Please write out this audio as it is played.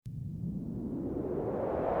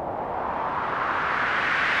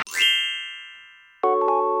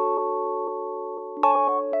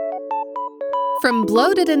From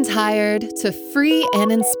bloated and tired to free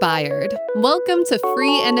and inspired, welcome to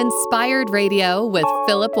Free and Inspired Radio with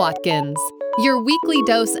Philip Watkins, your weekly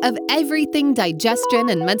dose of everything digestion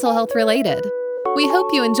and mental health related. We hope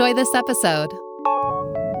you enjoy this episode.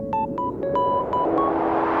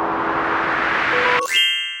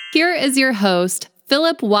 Here is your host,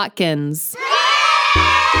 Philip Watkins.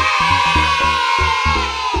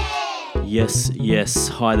 Yes.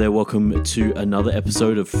 Hi there, welcome to another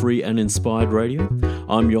episode of Free and Inspired Radio.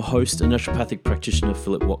 I'm your host and naturopathic practitioner,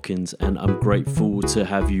 Philip Watkins, and I'm grateful to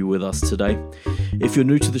have you with us today. If you're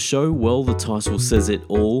new to the show, well, the title says it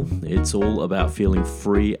all. It's all about feeling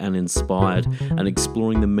free and inspired and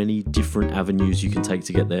exploring the many different avenues you can take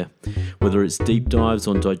to get there. Whether it's deep dives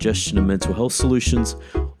on digestion and mental health solutions,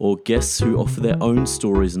 or guests who offer their own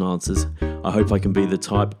stories and answers, I hope I can be the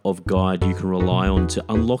type of guide you can rely on to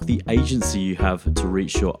unlock the agency you have to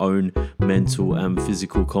reach your own mental and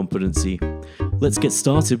physical competency. Let's get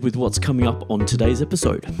started with what's coming up on today's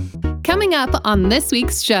episode. Coming up on this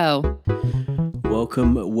week's show.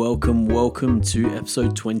 Welcome to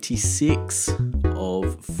episode 26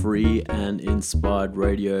 of Free and Inspired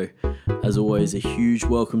Radio. As always, a huge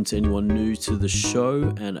welcome to anyone new to the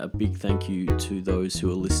show and a big thank you to those who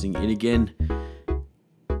are listening in again.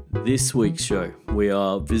 This week's show, we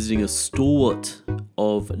are visiting a stalwart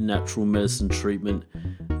of natural medicine treatment,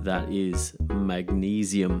 that is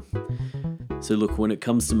magnesium. So look, when it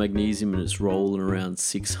comes to magnesium and its role in around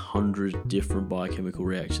 600 different biochemical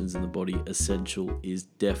reactions in the body, essential is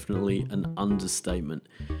definitely an understatement.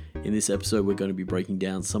 In this episode, we're going to be breaking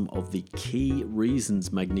down some of the key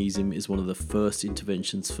reasons magnesium is one of the first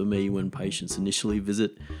interventions for me when patients initially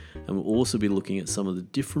visit. And we'll also be looking at some of the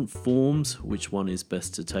different forms, which one is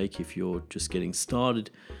best to take if you're just getting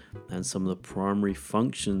started, and some of the primary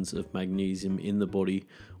functions of magnesium in the body,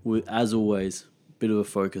 with, as always, a bit of a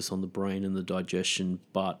focus on the brain and the digestion,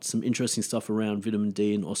 but some interesting stuff around vitamin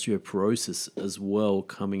D and osteoporosis as well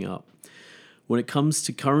coming up. When it comes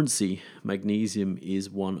to currency, magnesium is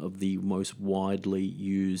one of the most widely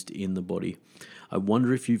used in the body. I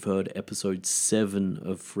wonder if you've heard episode 7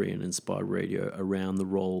 of Free and Inspired Radio around the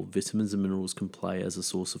role vitamins and minerals can play as a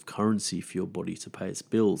source of currency for your body to pay its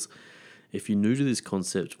bills. If you're new to this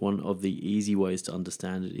concept, one of the easy ways to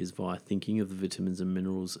understand it is via thinking of the vitamins and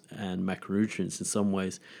minerals and macronutrients in some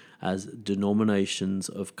ways as denominations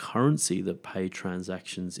of currency that pay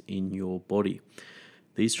transactions in your body.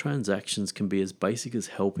 These transactions can be as basic as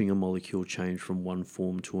helping a molecule change from one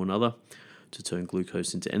form to another, to turn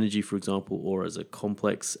glucose into energy, for example, or as a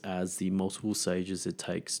complex as the multiple stages it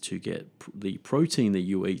takes to get the protein that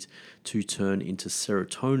you eat to turn into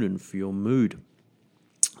serotonin for your mood.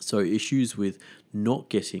 So issues with not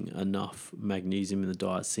getting enough magnesium in the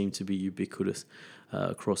diet seem to be ubiquitous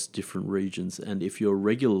across different regions. And if you're a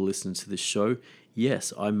regular listener to this show,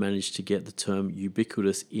 yes, I managed to get the term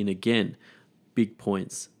ubiquitous in again. Big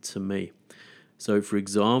points to me. So, for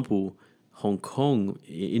example,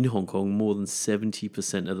 in Hong Kong, more than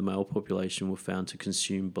 70% of the male population were found to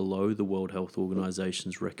consume below the World Health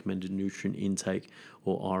Organization's recommended nutrient intake,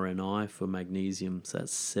 or RNI, for magnesium. So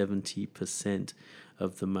that's 70%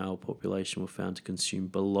 of the male population were found to consume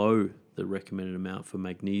below the recommended amount for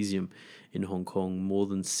magnesium in Hong Kong. More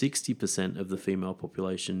than 60% of the female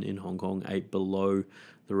population in Hong Kong ate below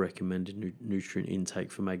the recommended nutrient intake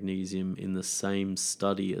for magnesium in the same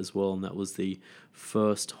study as well, and that was the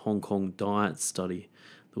first Hong Kong diet study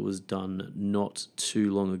that was done not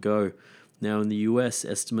too long ago. Now in the US,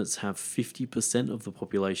 estimates have 50% of the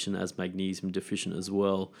population as magnesium deficient as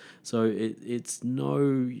well. So this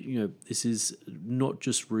is not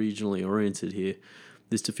just regionally oriented here.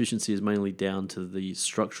 This deficiency is mainly down to the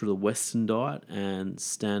structure of the Western diet and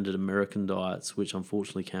standard American diets, which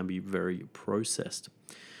unfortunately can be very processed.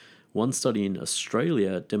 One study in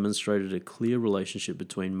Australia demonstrated a clear relationship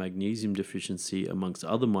between magnesium deficiency amongst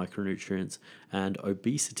other micronutrients and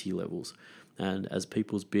obesity levels. And as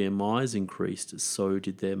people's BMIs increased, so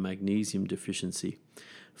did their magnesium deficiency.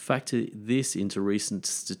 Factor this into recent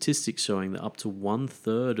statistics showing that up to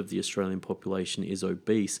 1/3 of the Australian population is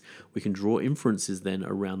obese. We can draw inferences then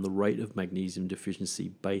around the rate of magnesium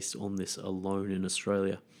deficiency based on this alone in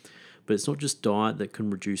Australia. But it's not just diet that can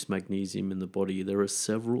reduce magnesium in the body. There are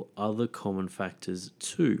several other common factors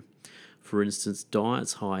too. For instance,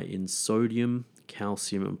 diets high in sodium,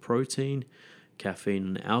 calcium and protein, caffeine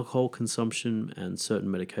and alcohol consumption, and certain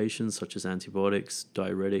medications such as antibiotics,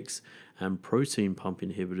 diuretics, and protein pump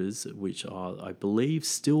inhibitors, which are, I believe,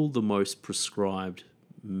 still the most prescribed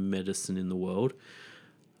medicine in the world,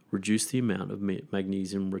 reduce the amount of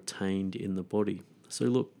magnesium retained in the body. So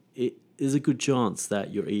look, there's a good chance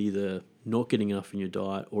that you're either not getting enough in your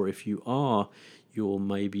diet, or if you are, you're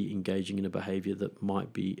maybe engaging in a behavior that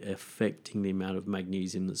might be affecting the amount of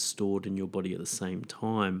magnesium that's stored in your body at the same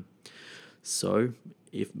time. So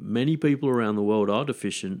if many people around the world are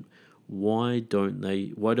deficient, why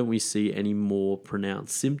don't we see any more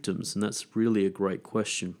pronounced symptoms? And that's really a great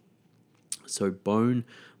question. So bone,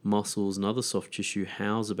 muscles, and other soft tissue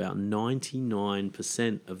house about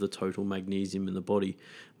 99% of the total magnesium in the body,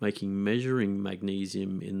 making measuring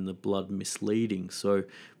magnesium in the blood misleading. So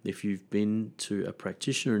if you've been to a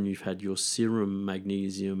practitioner and you've had your serum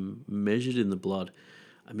magnesium measured in the blood,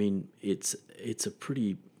 I mean, it's a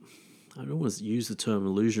pretty, I don't want to use the term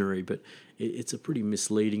illusionary, but it's a pretty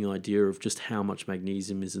misleading idea of just how much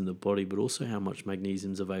magnesium is in the body, but also how much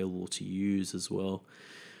magnesium is available to use as well.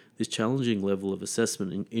 This challenging level of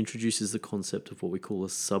assessment introduces the concept of what we call a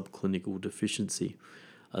subclinical deficiency.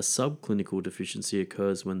 A subclinical deficiency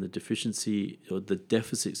occurs when the deficit of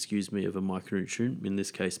a micronutrient, in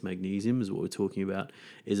this case magnesium is what we're talking about,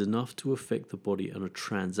 is enough to affect the body on a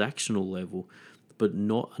transactional level, but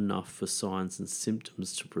not enough for signs and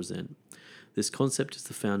symptoms to present. This concept is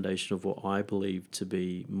the foundation of what I believe to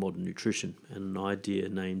be modern nutrition, and an idea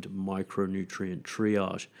named micronutrient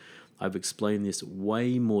triage. I've explained this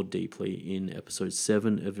way more deeply in episode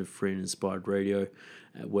 7 of Free and Inspired Radio,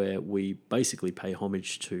 where we basically pay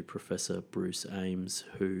homage to Professor Bruce Ames,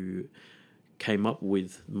 who came up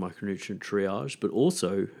with micronutrient triage, but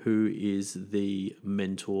also who is the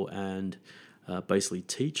mentor and basically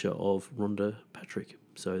teacher of Rhonda Patrick.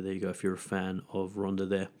 So there you go, if you're a fan of Rhonda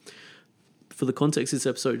there. For the context of this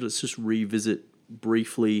episode, let's just revisit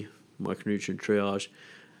briefly micronutrient triage.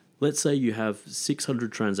 Let's say you have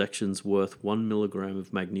 600 transactions worth 1 milligram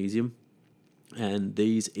of magnesium, and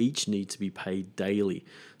these each need to be paid daily.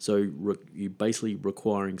 So you're basically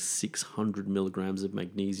requiring 600 milligrams of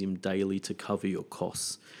magnesium daily to cover your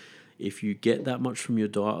costs. If you get that much from your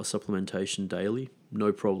diet or supplementation daily,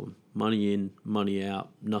 no problem. Money in, money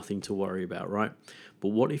out, nothing to worry about, right? But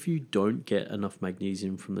what if you don't get enough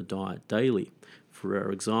magnesium from the diet daily? For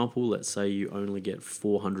our example, let's say you only get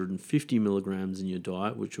 450 milligrams in your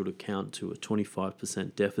diet, which would account to a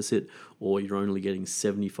 25% deficit, or you're only getting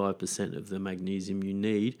 75% of the magnesium you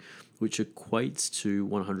need, which equates to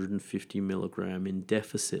 150 milligram in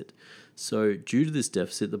deficit. So due to this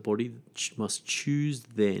deficit, the body must choose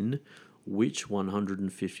then which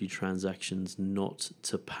 150 transactions not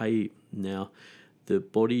to pay. Now, the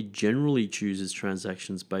body generally chooses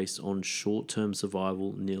transactions based on short-term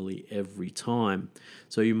survival nearly every time.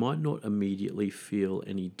 So you might not immediately feel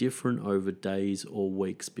any different over days or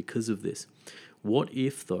weeks because of this. What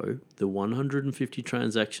if, though, the 150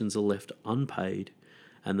 transactions are left unpaid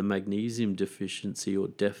and the magnesium deficiency or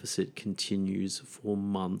deficit continues for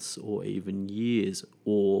months or even years,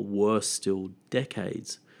 or worse still,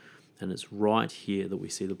 decades? And it's right here that we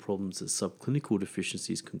see the problems that subclinical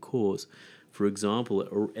deficiencies can cause. For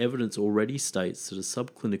example, evidence already states that a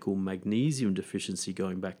subclinical magnesium deficiency,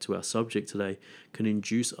 going back to our subject today, can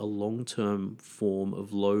induce a long-term form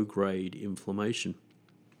of low-grade inflammation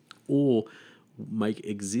or make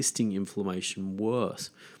existing inflammation worse.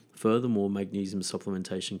 Furthermore, magnesium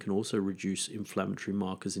supplementation can also reduce inflammatory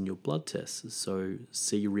markers in your blood tests. So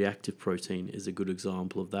C-reactive protein is a good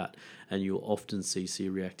example of that. And you'll often see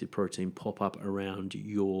C-reactive protein pop up around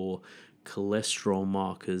your cholesterol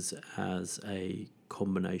markers as a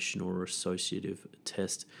combination or associative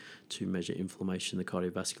test to measure inflammation in the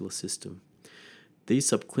cardiovascular system.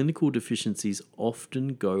 These subclinical deficiencies often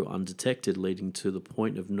go undetected, leading to the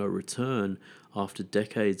point of no return after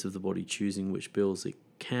decades of the body choosing which bills it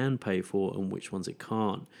can pay for and which ones it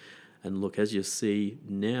can't. And look, as you see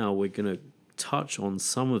now, we're going to touch on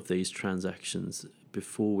some of these transactions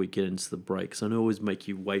before we get into the break, because I always make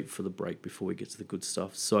you wait for the break before we get to the good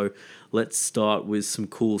stuff. So let's start with some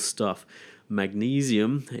cool stuff.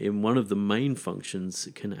 Magnesium, in one of the main functions,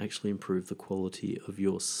 can actually improve the quality of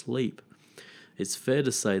your sleep. It's fair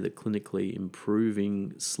to say that clinically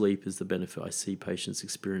improving sleep is the benefit I see patients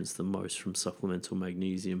experience the most from supplemental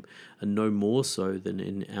magnesium, and no more so than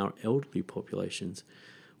in our elderly populations.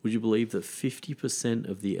 Would you believe that 50%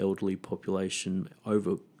 of the elderly population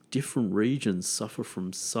over different regions suffer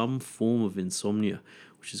from some form of insomnia,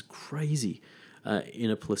 which is crazy? In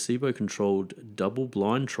a placebo-controlled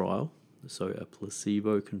double-blind trial, so a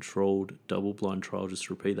placebo-controlled double-blind trial, just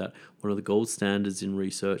to repeat that, one of the gold standards in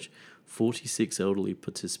research, 46 elderly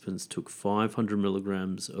participants took 500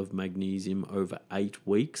 milligrams of magnesium over 8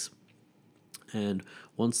 weeks. And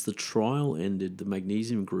once the trial ended, the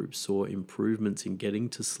magnesium group saw improvements in getting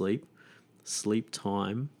to sleep, sleep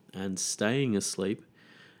time, and staying asleep.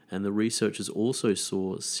 And the researchers also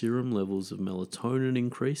saw serum levels of melatonin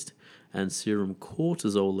increased and serum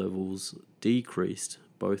cortisol levels decreased.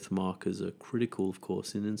 Both markers are critical, of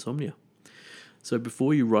course, in insomnia. So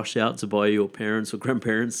before you rush out to buy your parents or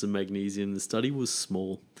grandparents some magnesium, the study was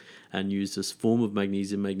small and used a form of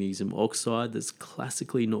magnesium oxide that's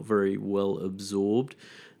classically not very well absorbed.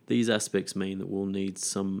 These aspects mean that we'll need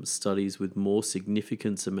some studies with more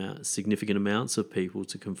significant amounts of people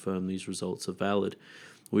to confirm these results are valid.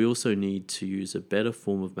 We also need to use a better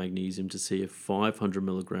form of magnesium to see if 500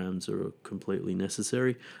 milligrams are completely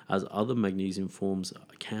necessary, as other magnesium forms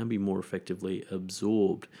can be more effectively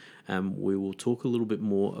absorbed. And we will talk a little bit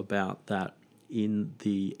more about that in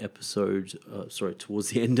the episode,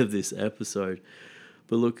 towards the end of this episode.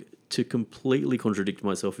 But look, to completely contradict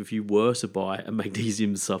myself, if you were to buy a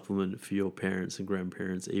magnesium supplement for your parents and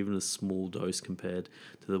grandparents, even a small dose compared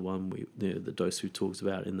to the dose we talked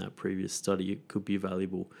about in that previous study, it could be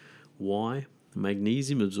valuable. Why?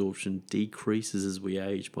 Magnesium absorption decreases as we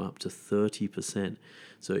age by up to 30%.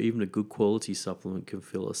 So even a good quality supplement can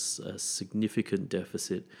fill a significant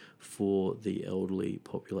deficit for the elderly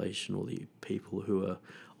population or the people who are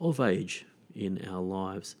of age in our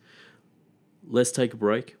lives. Let's take a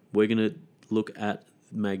break. We're going to look at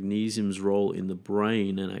magnesium's role in the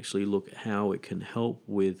brain and actually look at how it can help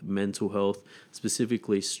with mental health,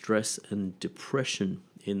 specifically stress and depression,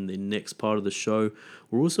 in the next part of the show.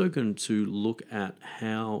 We're also going to look at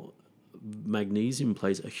how magnesium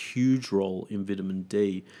plays a huge role in vitamin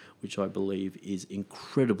D, which I believe is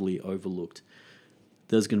incredibly overlooked.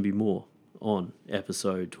 There's going to be more on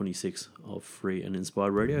episode 26 of Free and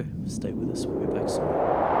Inspired Radio. Stay with us. We'll be back soon.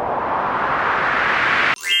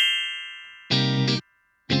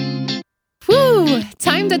 Whew,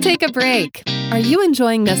 time to take a break. Are you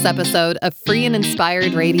enjoying this episode of Free and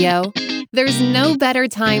Inspired Radio? There's no better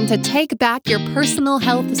time to take back your personal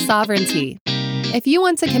health sovereignty. If you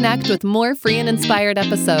want to connect with more Free and Inspired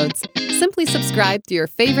episodes, simply subscribe to your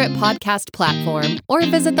favorite podcast platform or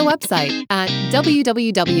visit the website at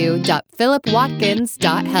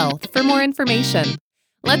www.philipwatkins.health for more information.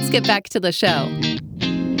 Let's get back to the show.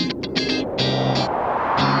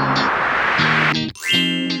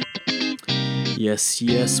 Yes.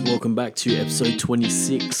 Welcome back to episode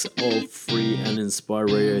 26 of Free and Inspired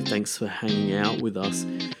Radio. Thanks for hanging out with us.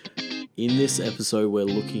 In this episode, we're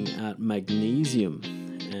looking at magnesium.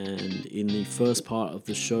 And in the first part of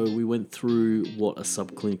the show, we went through what a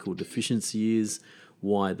subclinical deficiency is,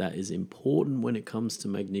 why that is important when it comes to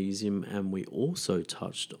magnesium, and we also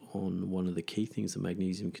touched on one of the key things that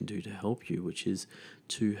magnesium can do to help you, which is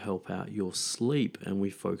to help out your sleep, and we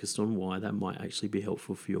focused on why that might actually be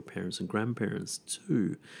helpful for your parents and grandparents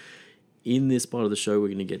too. In this part of the show, we're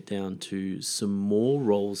going to get down to some more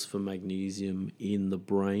roles for magnesium in the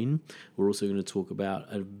brain. We're also going to talk about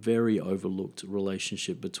a very overlooked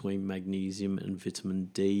relationship between magnesium and vitamin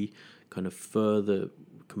D, kind of further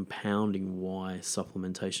compounding why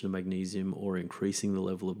supplementation of magnesium or increasing the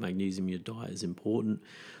level of magnesium in your diet is important,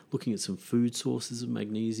 looking at some food sources of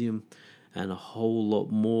magnesium, and a whole lot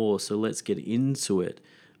more. So let's get into it.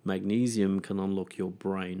 Magnesium can unlock your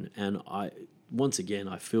brain, and once again,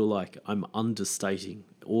 I feel like I'm understating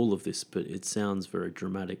all of this, but it sounds very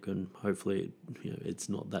dramatic, and hopefully it's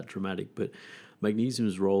not that dramatic. But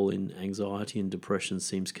magnesium's role in anxiety and depression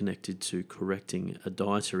seems connected to correcting a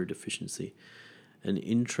dietary deficiency. An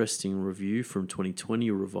interesting review from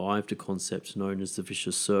 2020 revived a concept known as the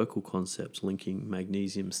vicious circle concept, linking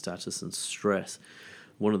magnesium status and stress.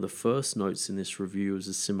 One of the first notes in this review is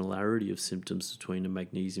a similarity of symptoms between a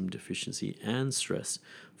magnesium deficiency and stress.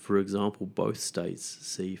 For example, both states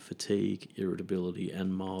see fatigue, irritability,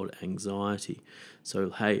 and mild anxiety.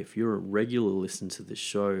 So, hey, if you're a regular listener to this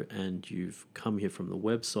show and you've come here from the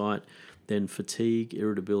website, then fatigue,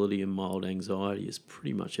 irritability, and mild anxiety is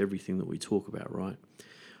pretty much everything that we talk about, right?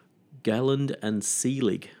 Galland and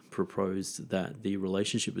Selig proposed that the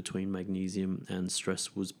relationship between magnesium and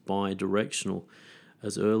stress was bidirectional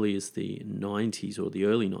as early as the 90s or the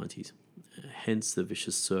early 90s, hence the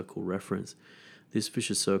vicious circle reference. This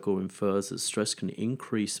vicious circle infers that stress can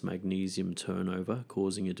increase magnesium turnover,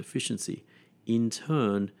 causing a deficiency. In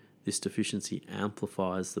turn, this deficiency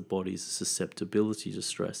amplifies the body's susceptibility to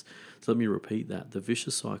stress. So let me repeat that. The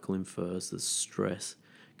vicious cycle infers that stress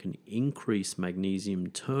can increase magnesium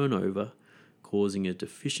turnover, causing a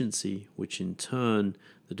deficiency, which in turn,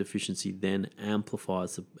 the deficiency then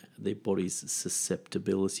amplifies the body's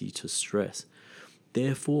susceptibility to stress.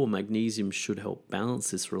 Therefore, magnesium should help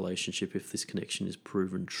balance this relationship if this connection is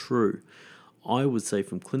proven true. I would say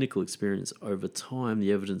from clinical experience, over time,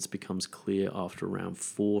 the evidence becomes clear after around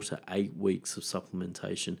 4 to 8 weeks of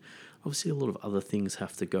supplementation. Obviously, a lot of other things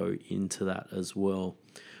have to go into that as well.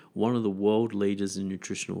 One of the world leaders in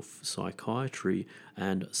nutritional psychiatry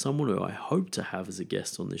and someone who I hope to have as a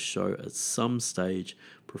guest on this show at some stage,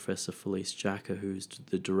 Professor Felice Jacka, who's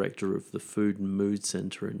the director of the Food and Mood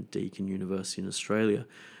Centre in Deakin University in Australia,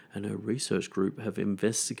 and her research group have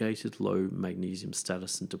investigated low magnesium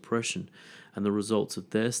status and depression, and the results of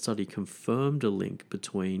their study confirmed a link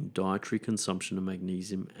between dietary consumption of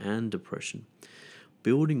magnesium and depression.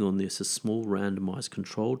 Building on this, a small randomized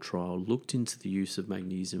controlled trial looked into the use of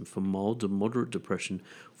magnesium for mild to moderate depression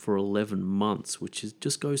for 11 months, which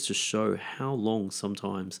just goes to show how long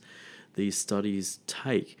sometimes these studies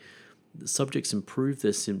take. The subjects improved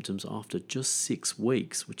their symptoms after just 6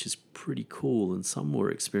 weeks, which is pretty cool, and some were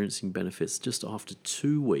experiencing benefits just after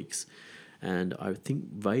 2 weeks. And I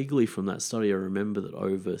think vaguely from that study, I remember that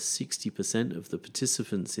over 60% of the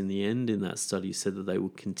participants in the end in that study said that they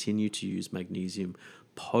would continue to use magnesium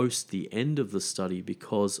post the end of the study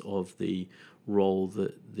because of the role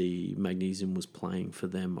that the magnesium was playing for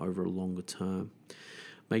them over a longer term.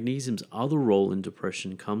 Magnesium's other role in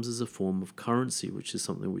depression comes as a form of currency, which is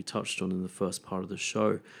something we touched on in the first part of the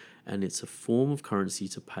show, and it's a form of currency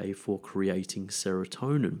to pay for creating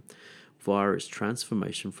serotonin via its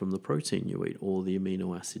transformation from the protein you eat, or the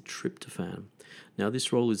amino acid tryptophan. Now,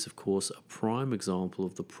 this role is, of course, a prime example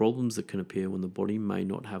of the problems that can appear when the body may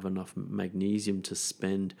not have enough magnesium to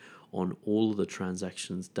spend on all of the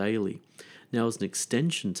transactions daily. Now, as an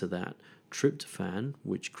extension to that, tryptophan,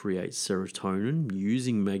 which creates serotonin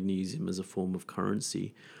using magnesium as a form of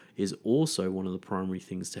currency, is also one of the primary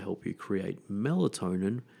things to help you create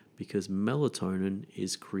melatonin, because melatonin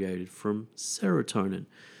is created from serotonin.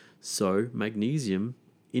 So magnesium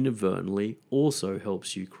inadvertently also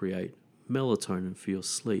helps you create melatonin for your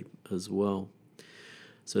sleep as well.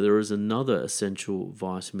 So there is another essential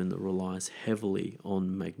vitamin that relies heavily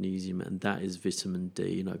on magnesium, and that is vitamin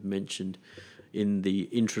D. And I've mentioned in the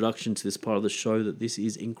introduction to this part of the show that this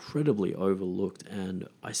is incredibly overlooked, and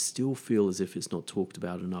I still feel as if it's not talked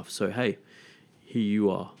about enough. So hey, here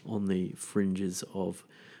you are on the fringes of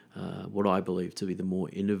what I believe to be the more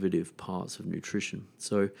innovative parts of nutrition.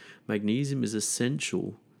 So magnesium is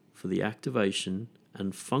essential for the activation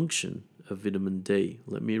and function of vitamin D.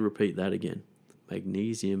 Let me repeat that again.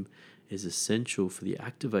 Magnesium is essential for the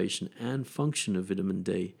activation and function of vitamin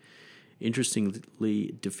D.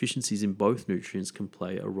 Interestingly, deficiencies in both nutrients can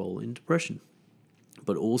play a role in depression,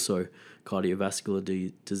 but also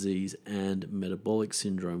cardiovascular disease and metabolic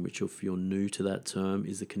syndrome, which, if you're new to that term,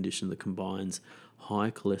 is the condition that combines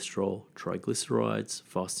high cholesterol, triglycerides,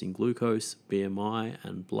 fasting glucose, BMI,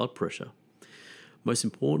 and blood pressure. Most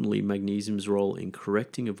importantly, magnesium's role in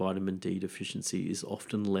correcting a vitamin D deficiency is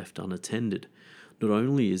often left unattended. Not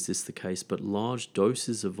only is this the case, but large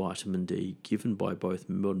doses of vitamin D given by both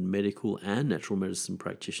modern medical and natural medicine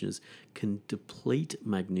practitioners can deplete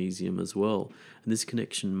magnesium as well. And this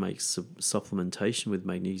connection makes supplementation with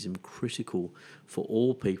magnesium critical for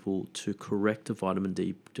all people to correct a vitamin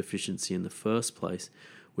D deficiency in the first place,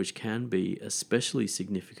 which can be especially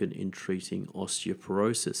significant in treating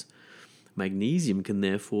osteoporosis. Magnesium can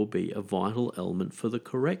therefore be a vital element for the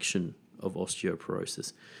correction of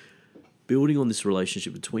osteoporosis. Building on this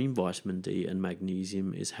relationship between vitamin D and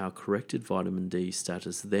magnesium is how corrected vitamin D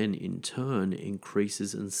status then in turn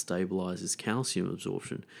increases and stabilizes calcium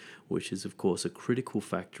absorption, which is of course a critical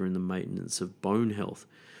factor in the maintenance of bone health.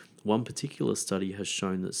 One particular study has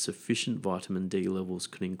shown that sufficient vitamin D levels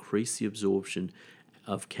can increase the absorption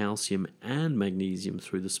of calcium and magnesium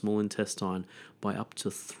through the small intestine by up to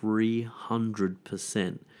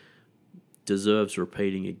 300%. Deserves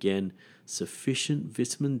repeating again. Sufficient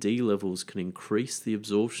vitamin D levels can increase the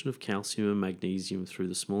absorption of calcium and magnesium through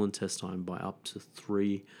the small intestine by up to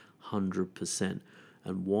 300%.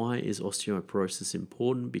 And why is osteoporosis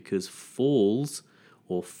important? Because falls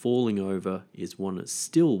or falling over is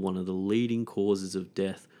still one of the leading causes of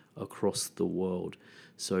death across the world.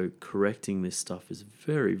 So correcting this stuff is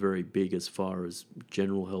very, very big as far as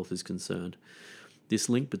general health is concerned. This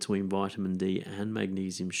link between vitamin D and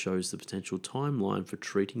magnesium shows the potential timeline for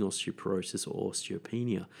treating osteoporosis or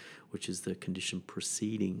osteopenia, which is the condition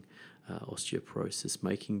preceding osteoporosis.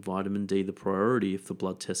 Making vitamin D the priority if the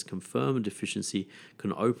blood tests confirm a deficiency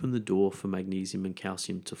can open the door for magnesium and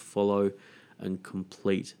calcium to follow and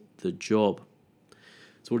complete the job.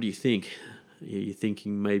 So what do you think? You're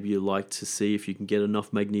thinking maybe you'd like to see if you can get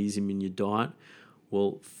enough magnesium in your diet.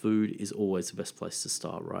 Well, food is always the best place to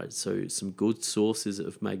start, right? So some good sources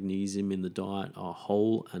of magnesium in the diet are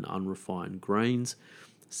whole and unrefined grains,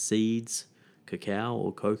 seeds, cacao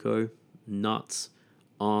or cocoa, nuts,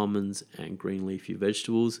 almonds, and green leafy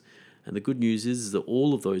vegetables. And the good news is that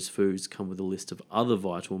all of those foods come with a list of other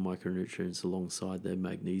vital micronutrients alongside their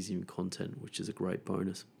magnesium content, which is a great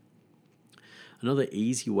bonus. Another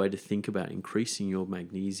easy way to think about increasing your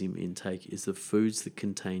magnesium intake is the foods that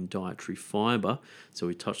contain dietary fiber. So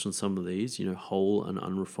we touched on some of these, whole and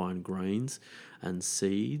unrefined grains and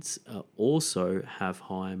seeds also have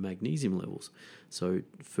high magnesium levels. So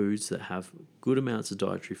foods that have good amounts of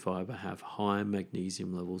dietary fiber have high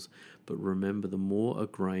magnesium levels. But remember, the more a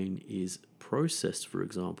grain is processed, for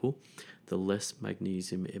example, the less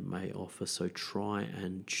magnesium it may offer. So try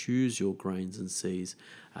and choose your grains and seeds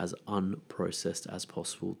as unprocessed as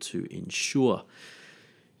possible to ensure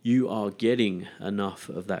you are getting enough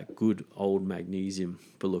of that good old magnesium.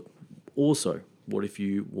 But look, also, what if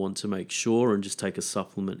you want to make sure and just take a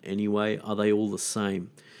supplement anyway? Are they all the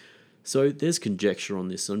same? So there's conjecture on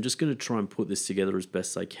this. So I'm just going to try and put this together as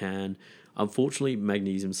best I can. Unfortunately,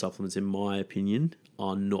 magnesium supplements, in my opinion,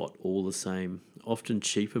 are not all the same. Often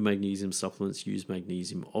cheaper magnesium supplements use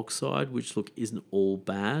magnesium oxide, which isn't all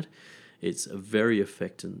bad. It's a very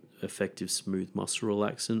effective smooth muscle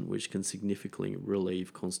relaxant, which can significantly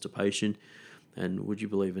relieve constipation. And would you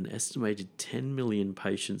believe an estimated 10 million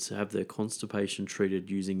patients have their constipation treated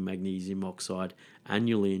using magnesium oxide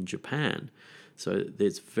annually in Japan. So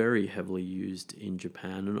it's very heavily used in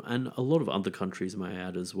Japan and a lot of other countries may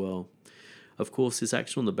add as well. Of course, this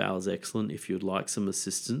action on the bowel is excellent if you'd like some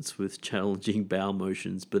assistance with challenging bowel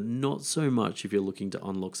motions, but not so much if you're looking to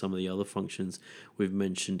unlock some of the other functions we've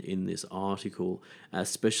mentioned in this article,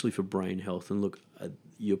 especially for brain health. And look,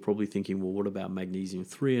 you're probably thinking, well, what about magnesium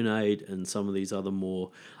threonate and some of these other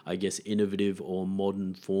more, innovative or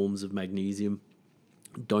modern forms of magnesium?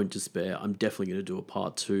 Don't despair. I'm definitely going to do a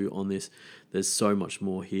part 2 on this. There's so much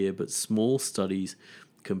more here, but small studies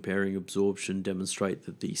comparing absorption demonstrate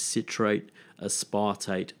that the citrate,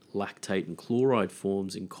 aspartate, lactate, and chloride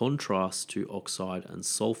forms, in contrast to oxide and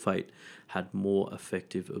sulfate, had more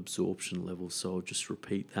effective absorption levels. So I'll just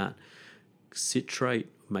repeat that.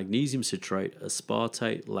 Citrate, magnesium citrate,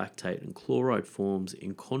 aspartate, lactate, and chloride forms,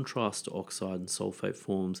 in contrast to oxide and sulfate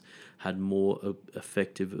forms, had more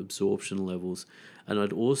effective absorption levels. And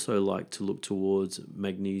I'd also like to look towards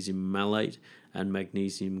magnesium malate and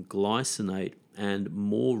magnesium glycinate, and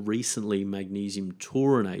more recently magnesium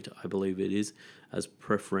tauronate, I believe it is, as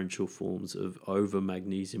preferential forms of over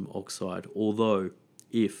magnesium oxide. Although,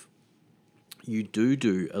 if you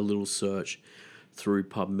do a little search through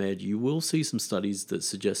PubMed, you will see some studies that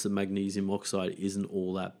suggest that magnesium oxide isn't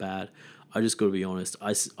all that bad. I just got to be honest,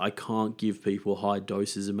 I can't give people high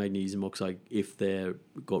doses of magnesium oxide if they've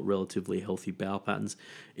got relatively healthy bowel patterns.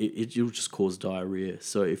 It'll just cause diarrhea.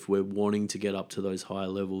 So if we're wanting to get up to those higher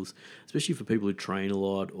levels, especially for people who train a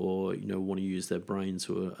lot or want to use their brains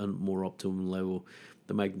to a more optimum level,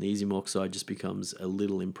 the magnesium oxide just becomes a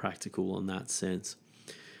little impractical on that sense.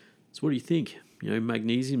 So what do you think?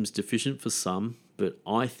 Magnesium's deficient for some, but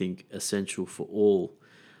I think essential for all.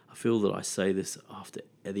 I feel that I say this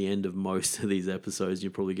at the end of most of these episodes.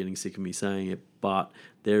 You're probably getting sick of me saying it, but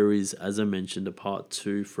there is, as I mentioned, a part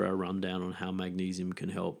 2 for our rundown on how magnesium can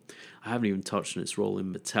help. I haven't even touched on its role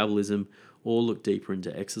in metabolism or look deeper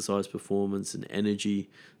into exercise performance and energy.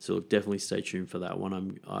 So definitely stay tuned for that one.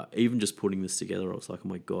 I'm even just putting this together, I was like, oh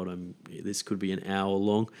my God, this could be an hour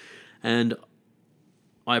long. And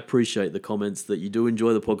I appreciate the comments that you do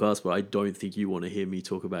enjoy the podcast, but I don't think you want to hear me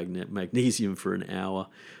talk about magnesium for an hour.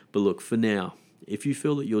 But look, for now, if you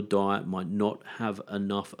feel that your diet might not have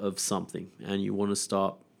enough of something and you want to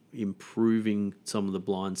start improving some of the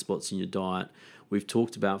blind spots in your diet, we've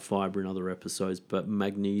talked about fiber in other episodes, but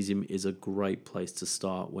magnesium is a great place to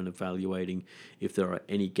start when evaluating if there are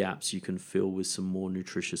any gaps you can fill with some more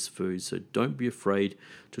nutritious foods. So don't be afraid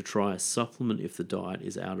to try a supplement if the diet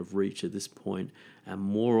is out of reach at this point, and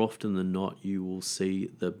more often than not, you will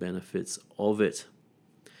see the benefits of it.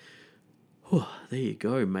 There you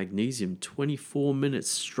go, magnesium, 24 minutes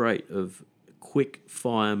straight of quick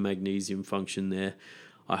fire magnesium function there.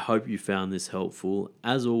 I hope you found this helpful.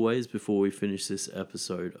 As always, before we finish this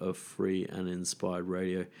episode of Free and Inspired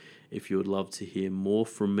Radio, if you would love to hear more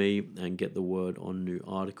from me and get the word on new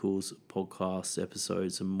articles, podcasts,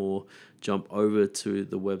 episodes, and more, jump over to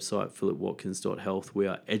the website, philipwatkins.health. We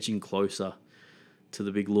are edging closer to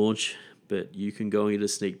the big launch, but you can go and get a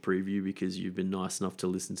sneak preview because you've been nice enough to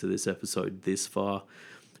listen to this episode this far.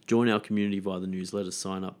 Join our community via the newsletter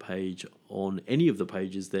sign-up page on any of the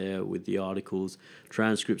pages there with the articles.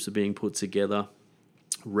 Transcripts are being put together.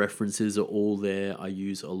 References are all there. I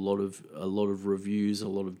use a lot of reviews, a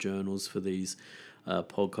lot of journals for these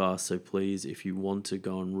podcast. So please, if you want to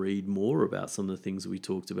go and read more about some of the things we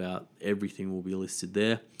talked about, everything will be listed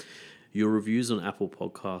there. Your reviews on Apple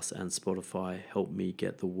Podcasts and Spotify help me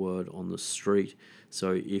get the word on the street.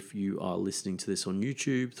 So if you are listening to this on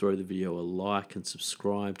YouTube, throw the video a like and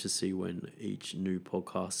subscribe to see when each new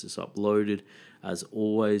podcast is uploaded. As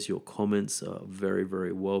always, your comments are very,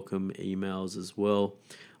 very welcome. Emails as well.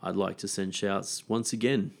 I'd like to send shouts once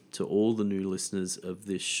again to all the new listeners of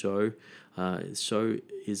this show. This show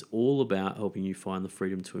is all about helping you find the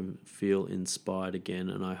freedom to feel inspired again,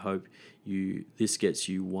 and I hope this gets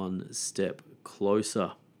you one step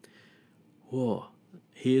closer. Whoa,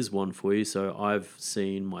 here's one for you. So I've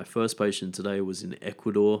seen my first patient today was in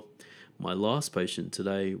Ecuador. My last patient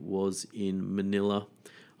today was in Manila.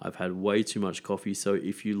 I've had way too much coffee, so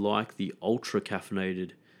if you like the ultra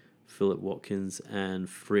caffeinated Philip Watkins and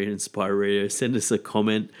Free and Inspired Radio, send us a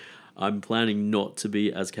comment. I'm planning not to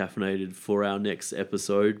be as caffeinated for our next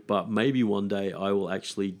episode, but maybe one day I will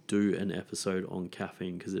actually do an episode on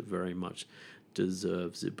caffeine because it very much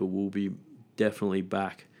deserves it. But we'll be definitely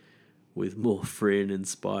back with more Free and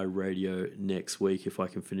Inspired Radio next week if I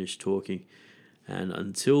can finish talking. And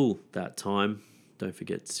until that time, don't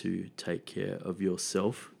forget to take care of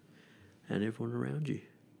yourself and everyone around you.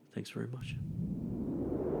 Thanks very much.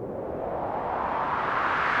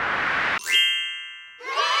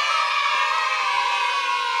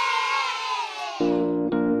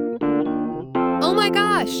 Oh my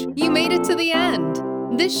gosh, you made it to the end.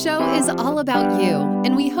 This show is all about you,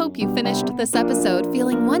 and we hope you finished this episode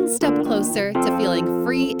feeling one step closer to feeling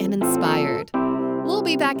free and inspired. We'll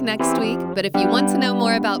be back next week, but if you want to know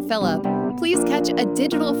more about Philip, please catch a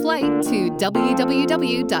digital flight to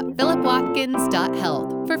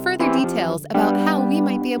www.philipwatkins.health for further details about how we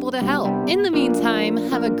might be able to help. In the meantime,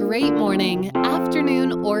 have a great morning,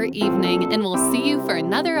 afternoon, or evening, and we'll see you for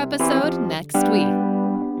another episode next week.